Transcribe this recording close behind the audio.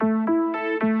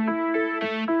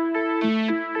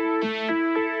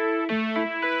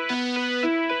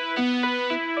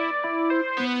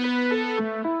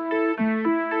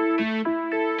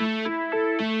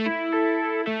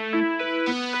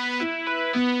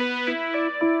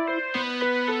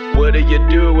What are you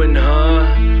doing,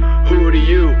 huh? Who do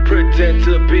you pretend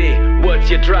to be? What's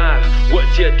your drive?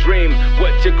 What's your dream?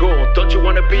 What's your goal? Don't you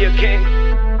wanna be a king?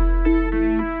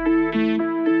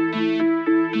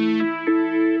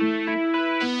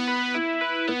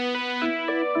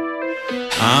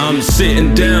 I'm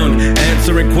sitting down,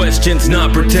 answering questions,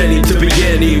 not pretending to be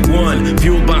anyone.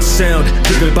 Fueled by sound,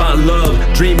 driven by love,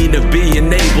 dreaming of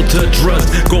being able to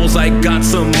trust. Goals I got,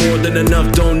 some more than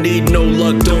enough. Don't need no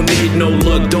luck, don't need no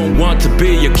luck. Don't want to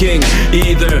be a king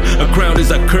either. A crown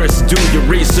is a curse, do your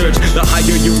research. The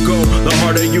higher you go, the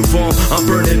harder you fall. I'm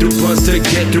burning through blunts to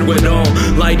get through it all.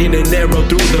 Lighting an arrow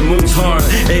through the moon's heart,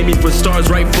 aiming for stars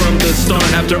right from the start.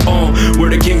 After all, where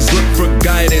the kings look for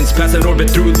guidance, pass an orbit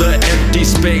through the empty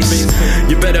space.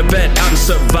 You better bet I'm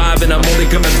surviving, I'm only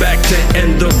coming back to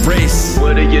end the race.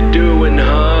 What are you doing,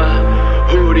 huh?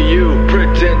 Who do you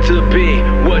pretend to be?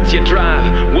 What's your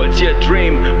drive? What's your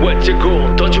dream? What's your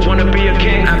goal? Don't you wanna be a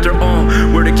king? After all,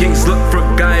 where the kings look for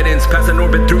guidance, pass an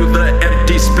orbit through the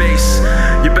empty space.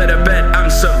 You better bet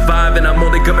I'm surviving, I'm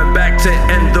only coming back to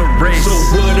end the race. So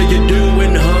what are you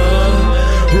doing,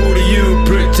 huh? Who do you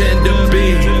pretend to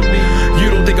be? You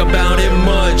don't think about it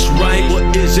much, right?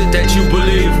 What is it that you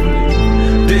believe?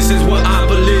 This is what I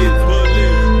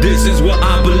believe. This is what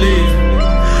I believe.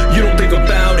 You don't think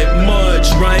about it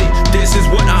much, right? This is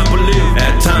what I believe.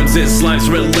 At times this life's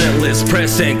relentless,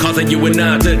 pressing, causing you and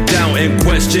I to doubt and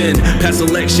question. Past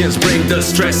elections bring the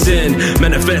stress in,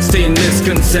 manifesting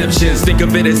misconceptions. Think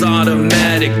of it as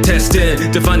automatic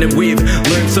testing. Define and we've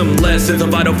learned some lessons, a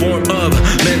vital form of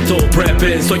mental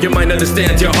prepping, so your mind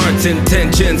understands your heart's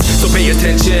intentions. So pay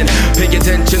attention,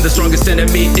 the strongest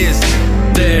enemy is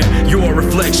there, your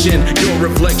reflection, your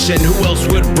reflection. Who else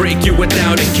would break you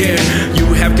without a care? You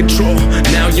have control,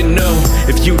 now you know.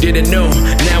 If you didn't know,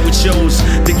 now it shows.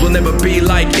 Things will never be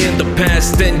like in the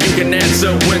past, then you can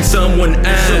answer when someone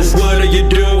asks. So what are you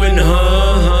doing,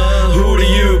 huh? Who do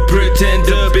you pretend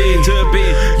to be?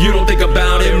 You don't think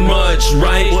about it much,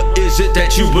 right? What is it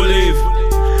that you believe?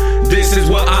 This is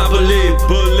what I believe.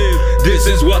 This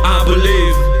is what I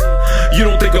believe. You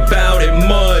don't think about it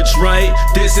much, right?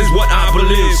 This is what I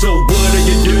believe. So what are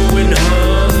you doing,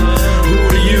 huh? Who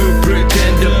do you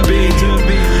pretend to be?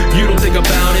 You don't think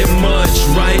about it much,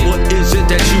 right? What is it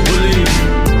that you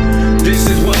believe? This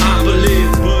is what I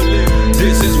believe.